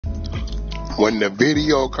when the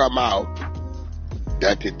video come out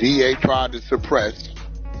that the DA tried to suppress,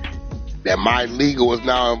 that my legal was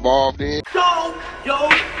now involved in. Show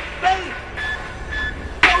your face.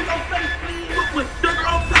 Show your face, please. With sugar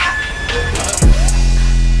on top.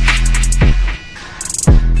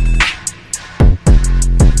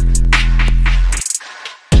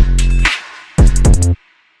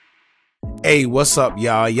 Hey, what's up,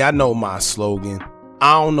 y'all? Y'all know my slogan.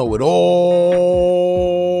 I don't know it all,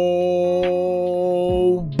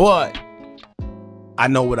 but I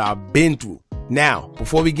know what I've been through. Now,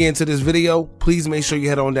 before we get into this video, please make sure you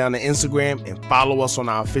head on down to Instagram and follow us on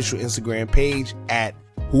our official Instagram page at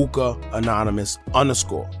Hookah Anonymous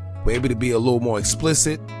 _. We're able to be a little more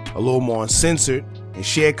explicit, a little more uncensored, and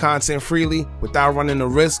share content freely without running the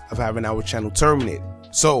risk of having our channel terminated.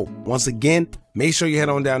 So, once again, make sure you head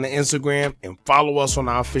on down to Instagram and follow us on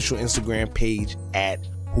our official Instagram page at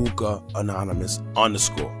Hookah Anonymous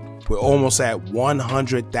 _. We're almost at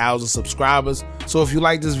 100,000 subscribers. So if you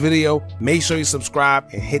like this video, make sure you subscribe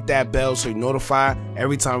and hit that bell so you're notified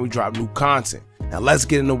every time we drop new content. Now let's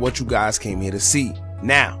get into what you guys came here to see.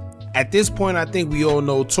 Now, at this point, I think we all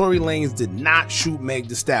know Tory Lanez did not shoot Meg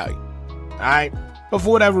Thee Stallion. Alright? But for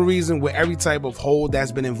whatever reason, with every type of hold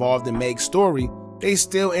that's been involved in Meg's story, they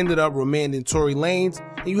still ended up remanding Tory Lanez,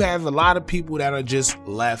 and you have a lot of people that are just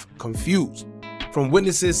left confused. From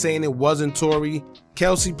witnesses saying it wasn't Tory,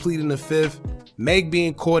 Kelsey pleading the fifth, Meg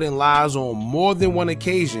being caught in lies on more than one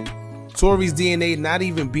occasion, Tory's DNA not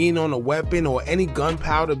even being on a weapon or any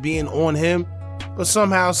gunpowder being on him, but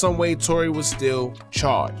somehow, someway, Tory was still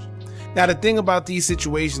charged. Now, the thing about these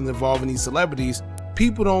situations involving these celebrities,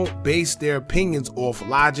 people don't base their opinions off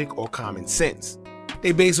logic or common sense.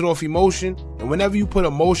 They base it off emotion, and whenever you put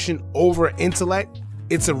emotion over intellect,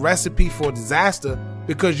 it's a recipe for disaster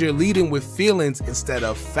because you're leading with feelings instead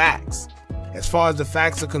of facts. As far as the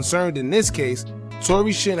facts are concerned in this case,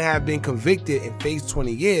 Tory shouldn't have been convicted and faced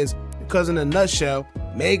 20 years because in a nutshell,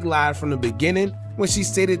 Meg lied from the beginning when she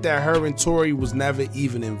stated that her and Tory was never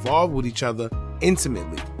even involved with each other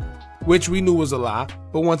intimately, which we knew was a lie,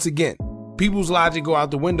 but once again, people's logic go out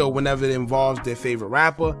the window whenever it involves their favorite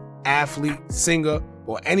rapper, athlete, singer,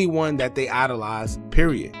 or anyone that they idolize,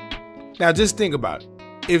 period. Now just think about it.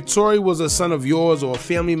 If Tory was a son of yours or a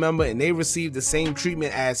family member and they received the same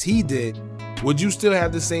treatment as he did, would you still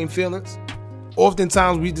have the same feelings?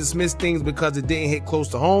 Oftentimes we dismiss things because it didn't hit close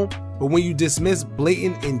to home, but when you dismiss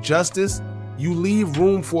blatant injustice, you leave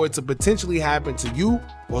room for it to potentially happen to you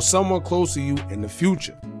or someone close to you in the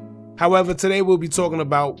future. However, today we'll be talking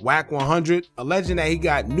about Wack100, alleging that he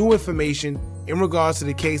got new information in regards to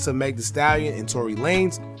the case of Meg Thee Stallion and Tory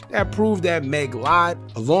Lanez that proved that Meg lied,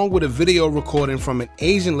 along with a video recording from an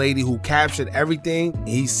Asian lady who captured everything, and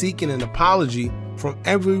he's seeking an apology from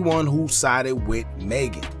everyone who sided with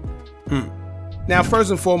Megan. Now, first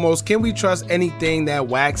and foremost, can we trust anything that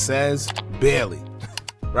Wack says? Barely.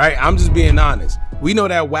 Right? I'm just being honest. We know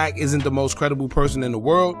that Wack isn't the most credible person in the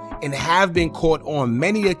world and have been caught on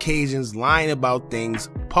many occasions lying about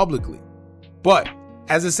things publicly. But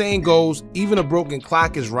as the saying goes, even a broken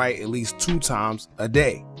clock is right at least 2 times a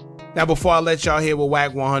day. Now, before I let y'all hear what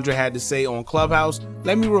Wack100 had to say on Clubhouse,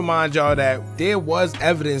 let me remind y'all that there was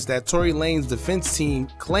evidence that Tory Lanez's defense team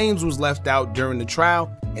claims was left out during the trial,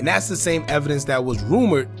 and that's the same evidence that was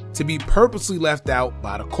rumored to be purposely left out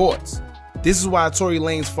by the courts. This is why Tory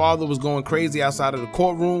Lanez's father was going crazy outside of the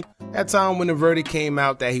courtroom that time when the verdict came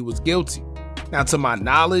out that he was guilty. Now, to my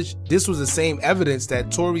knowledge, this was the same evidence that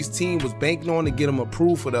Tory's team was banking on to get him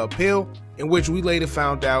approved for the appeal, in which we later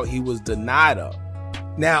found out he was denied of.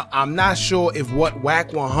 Now, I'm not sure if what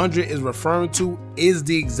Wack100 is referring to is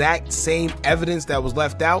the exact same evidence that was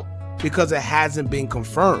left out because it hasn't been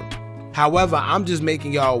confirmed. However, I'm just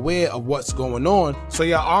making y'all aware of what's going on so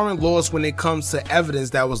y'all aren't lost when it comes to evidence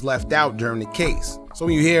that was left out during the case. So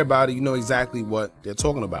when you hear about it, you know exactly what they're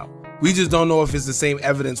talking about. We just don't know if it's the same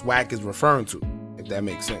evidence Wack is referring to, if that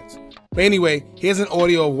makes sense. But anyway, here's an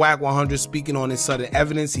audio of Wack100 speaking on his sudden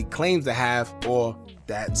evidence he claims to have, or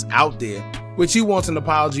that's out there, which he wants an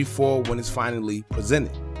apology for when it's finally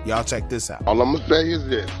presented. Y'all check this out. All I'm gonna say is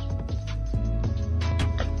this.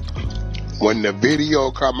 When the video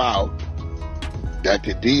come out that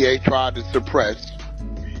the DA tried to suppress,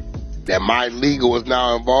 that my legal was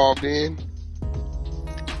now involved in,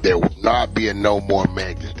 there will not be a no more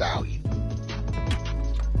Meg Thee Stallion.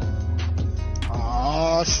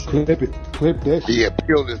 Clip it. Clip that. The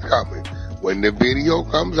appeal is coming. When the video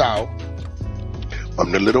comes out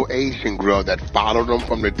from the little Asian girl that followed them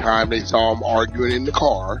from the time they saw him arguing in the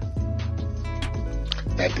car,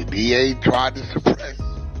 that the DA tried to suppress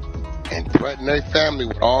and threaten their family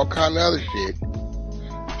with all kind of other shit,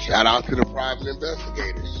 Shout out to the private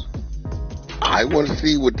investigators. I want to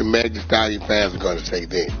see what the Meg Thee Stallion fans are going to say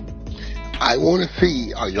then. I want to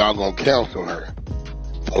see, are y'all going to counsel her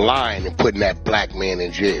for lying and putting that black man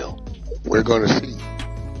in jail? We're going to see.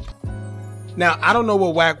 Now, I don't know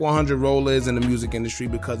what Wack100 role is in the music industry,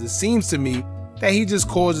 because it seems to me that he just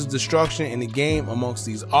causes destruction in the game amongst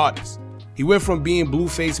these artists. He went from being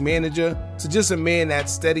Blueface manager to just a man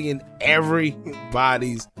that's studying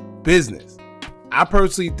everybody's business. I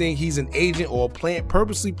personally think he's an agent or a plant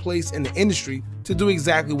purposely placed in the industry to do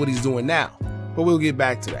exactly what he's doing now, but we'll get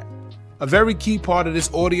back to that. A very key part of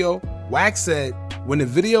this audio, Wack said when the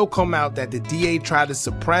video come out that the DA tried to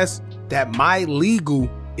suppress, that my legal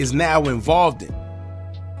is now involved in.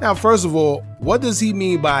 Now, first of all, what does he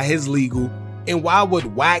mean by his legal, and why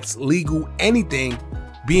would Wack's legal anything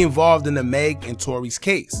be involved in the Meg and Tory's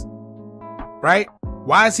case? Right?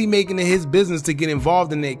 Why is he making it his business to get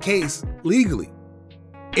involved in their case legally?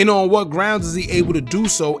 And on what grounds is he able to do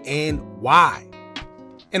so, and why?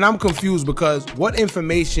 And I'm confused, because what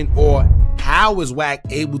information or how is Wack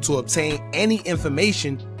able to obtain any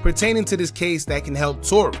information pertaining to this case that can help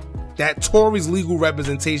Tory, that Tory's legal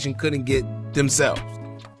representation couldn't get themselves,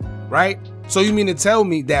 right? So you mean to tell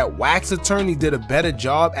me that Wack's attorney did a better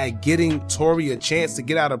job at getting Tory a chance to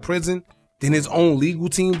get out of prison than his own legal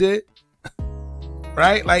team did?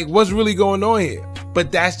 Right? Like, what's really going on here?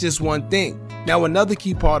 But that's just one thing. Now, another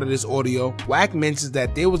key part of this audio, Wack mentions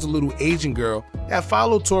that there was a little Asian girl that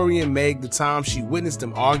followed Tory and Meg the time she witnessed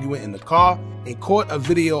them arguing in the car and caught a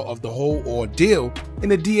video of the whole ordeal,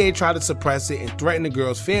 and the DA tried to suppress it and threaten the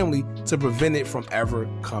girl's family to prevent it from ever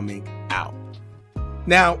coming out.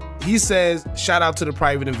 Now, he says, shout out to the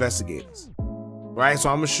private investigators, right? So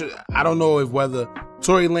I don't know whether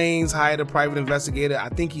Tory Lanez hired a private investigator. I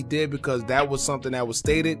think he did, because that was something that was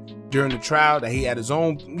stated during the trial, that he had his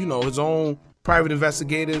own, his own private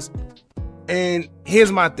investigators. And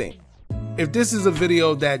here's my thing. If this is a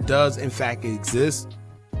video that does in fact exist,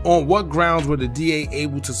 on what grounds were the DA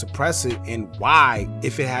able to suppress it, and why,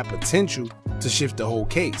 if it had potential to shift the whole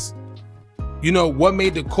case? What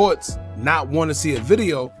made the courts not want to see a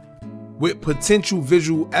video with potential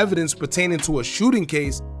visual evidence pertaining to a shooting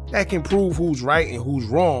case that can prove who's right and who's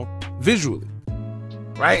wrong visually,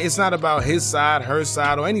 right? It's not about his side, her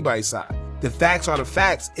side, or anybody's side. The facts are the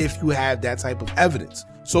facts if you have that type of evidence.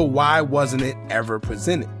 So why wasn't it ever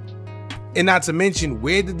presented? And not to mention,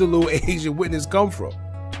 where did the little Asian witness come from,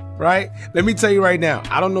 right? Let me tell you right now,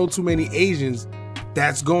 I don't know too many Asians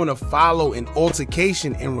that's going to follow an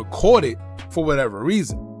altercation and record it for whatever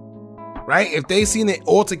reason, right? If they seen an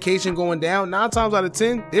altercation going down, 9 times out of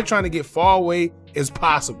 10, they're trying to get far away as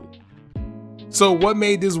possible. So what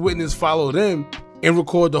made this witness follow them and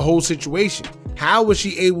record the whole situation? How was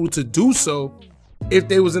she able to do so if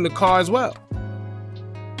they was in the car as well?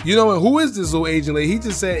 And who is this little Asian lady? He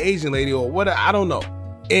just said Asian lady or what, I don't know.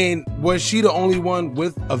 And was she the only one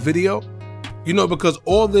with a video? Because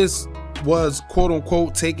all this was quote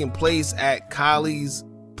unquote taking place at Kylie's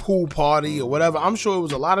pool party or whatever. I'm sure it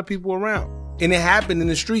was a lot of people around. And it happened in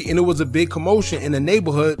the street, and it was a big commotion in the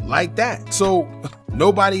neighborhood like that. So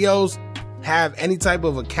nobody else have any type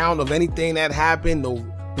of account of anything that happened.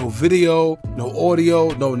 No video, no audio,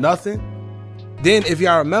 no nothing. Then, if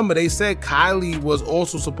y'all remember, they said Kylie was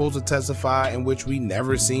also supposed to testify, in which we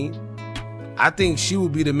never seen. I think she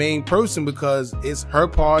would be the main person because it's her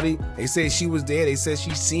party. They said she was there. They said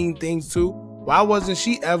she's seen things too. Why wasn't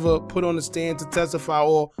she ever put on the stand to testify,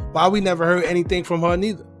 or why we never heard anything from her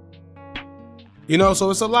neither? So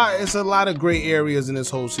it's a lot of gray areas in this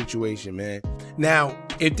whole situation, man. Now,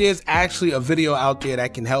 if there's actually a video out there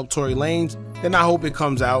that can help Tory Lanez, then I hope it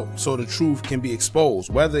comes out so the truth can be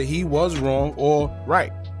exposed, whether he was wrong or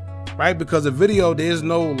right? Because a video, there's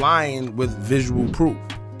no lying with visual proof.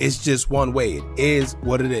 It's just one way. It is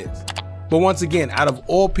what it is. But once again, out of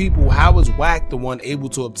all people, how is Wack the one able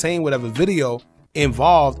to obtain whatever video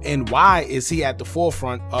involved, and why is he at the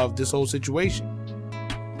forefront of this whole situation?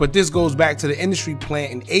 But this goes back to the industry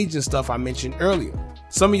plant and agent stuff I mentioned earlier.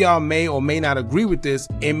 Some of y'all may or may not agree with this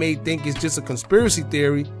and may think it's just a conspiracy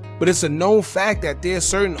theory, but it's a known fact that there are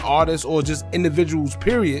certain artists or just individuals,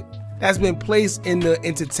 period, that's been placed in the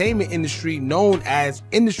entertainment industry known as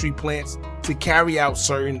industry plants to carry out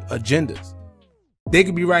certain agendas. They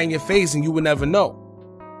could be right in your face and you would never know.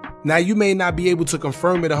 Now, you may not be able to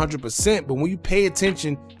confirm it 100%, but when you pay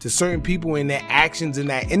attention to certain people and their actions in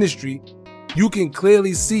that industry, you can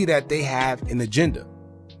clearly see that they have an agenda.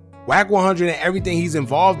 Wack100 and everything he's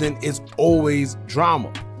involved in is always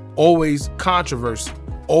drama, always controversy,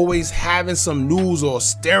 always having some news or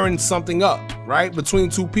stirring something up, right, between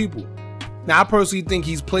two people. Now, I personally think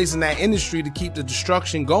he's placing that industry to keep the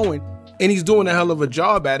destruction going, and he's doing a hell of a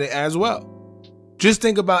job at it as well. Just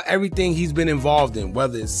think about everything he's been involved in,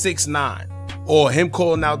 whether it's 6ix9ine, or him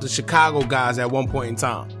calling out the Chicago guys at one point in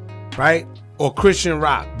time, right? Or Christian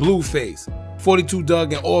Rock, Blueface, 42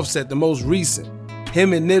 Dugg and Offset, the most recent,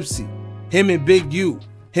 him and Nipsey, him and Big U,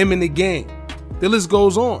 him and the Game. The list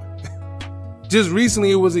goes on. Just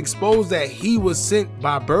recently, it was exposed that he was sent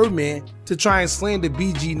by Birdman to try and slander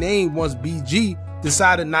BG name once BG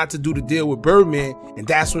decided not to do the deal with Birdman, and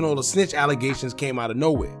that's when all the snitch allegations came out of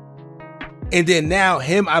nowhere. And then now,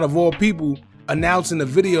 him out of all people announcing a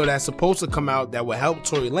video that's supposed to come out that will help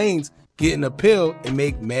Tory Lanez get an appeal and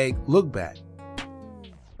make Meg look bad.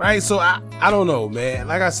 Right? So I don't know, man.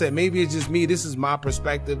 Like I said, maybe it's just me. This is my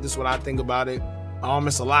perspective. This is what I think about it.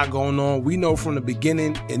 It's a lot going on. We know from the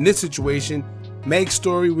beginning in this situation, Meg's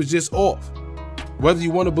story was just off. Whether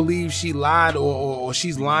you want to believe she lied or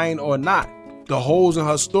she's lying or not, the holes in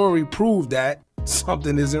her story prove that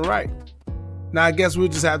something isn't right. Now, I guess we'll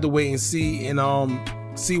just have to wait and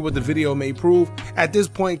see what the video may prove. At this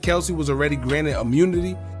point, Kelsey was already granted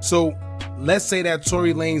immunity. So let's say that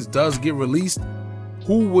Tory Lanez does get released.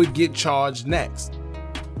 Who would get charged next?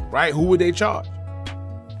 Right? Who would they charge?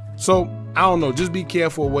 So I don't know. Just be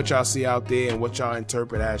careful of what y'all see out there and what y'all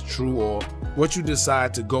interpret as true or what you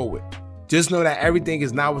decide to go with. Just know that everything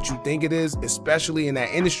is not what you think it is, especially in that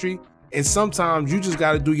industry. And sometimes you just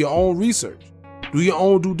got to do your own research, do your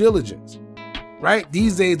own due diligence, right?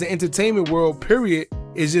 These days, the entertainment world, period,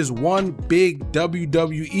 is just one big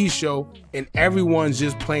WWE show and everyone's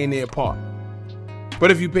just playing their part.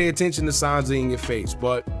 But if you pay attention, the signs are in your face.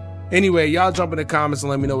 But anyway, y'all jump in the comments and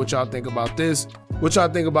let me know what y'all think about this. What y'all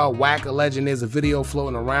think about Wack100? There's a video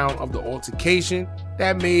floating around of the altercation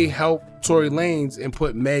that may help Tory Lanez and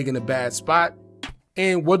put Meg in a bad spot.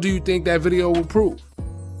 And what do you think that video will prove?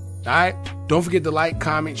 Alright? Don't forget to like,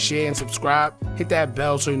 comment, share, and subscribe. Hit that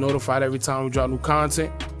bell so you're notified every time we drop new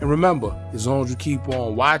content. And remember, as long as you keep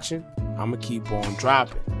on watching, I'ma keep on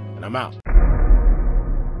dropping. And I'm out.